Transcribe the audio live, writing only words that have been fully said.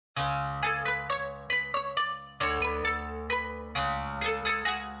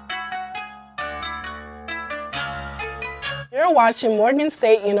You're watching Morgan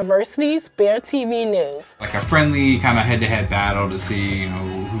State University's Bear TV News. Like a friendly kind of head-to-head battle to see,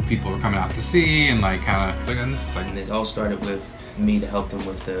 who people are coming out to see, and And it all started with me to help them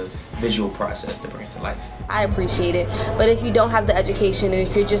with the visual process to bring it to life. I appreciate it, but if you don't have the education and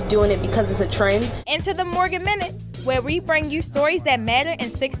if you're just doing it because it's a trend. Into the Morgan Minute, where we bring you stories that matter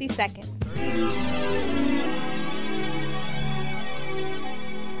in 60 seconds.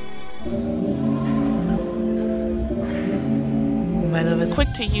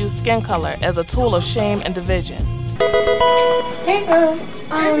 Quick to use skin color as a tool of shame and division. Hey girl,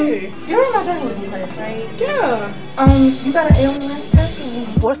 you're in my journalism class, right? Yeah. You got an A on the last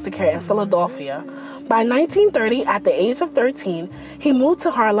test? Foster care in Philadelphia. By 1930, at the age of 13, he moved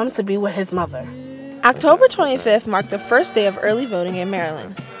to Harlem to be with his mother. October 25th marked the first day of early voting in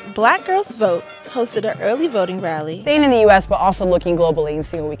Maryland. Black Girls Vote hosted an early voting rally. Staying in the U.S. but also looking globally and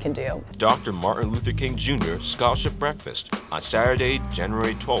seeing what we can do. Dr. Martin Luther King Jr. Scholarship Breakfast on Saturday,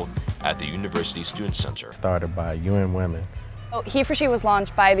 January 12th at the University Student Center. Started by UN Women. He for She was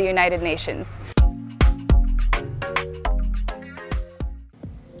launched by the United Nations.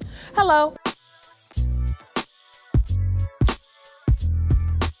 Hello.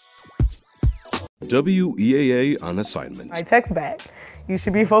 WEAA on assignment. I text back. You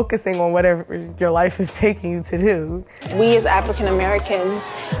should be focusing on whatever your life is taking you to do. We as African Americans,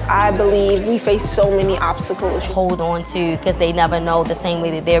 I believe we face so many obstacles. Hold on to, because they never know the same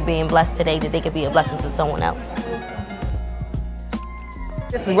way that they're being blessed today, that they could be a blessing to someone else.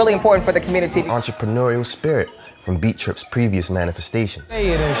 This is really important for the community. Entrepreneurial spirit from Beat Trip's previous manifestation.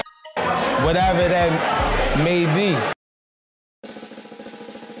 Whatever that may be.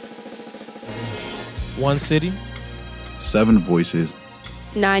 One city, 7 voices,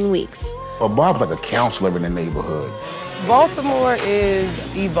 9 weeks. Well, Bob's like a counselor in the neighborhood. Baltimore is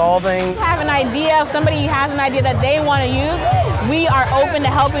evolving. If you have an idea, if somebody has an idea that they want to use, we are open to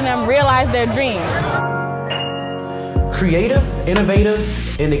helping them realize their dreams. Creative, innovative,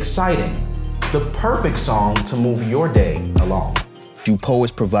 and exciting. The perfect song to move your day along. You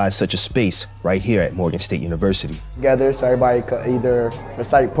poets provide such a space right here at Morgan State University. Together so everybody could either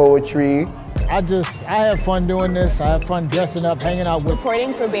recite poetry. I have fun doing this. I have fun dressing up, hanging out with.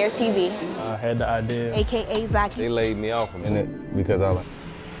 Reporting for Bear TV. I had the idea. AKA Zaki. They laid me off in it because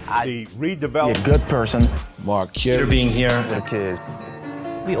The redevelopment. Be a good person. Mark Curie. Being here for the kids.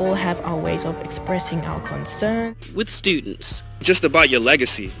 We all have our ways of expressing our concern. With students. Just about your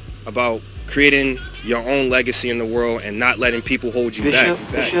legacy, about creating your own legacy in the world and not letting people hold you back.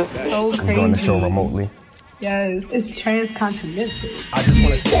 So I'm doing the show remotely. Yes, it's transcontinental. I just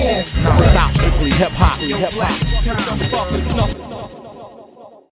want to say, non-stop, strictly hip-hop.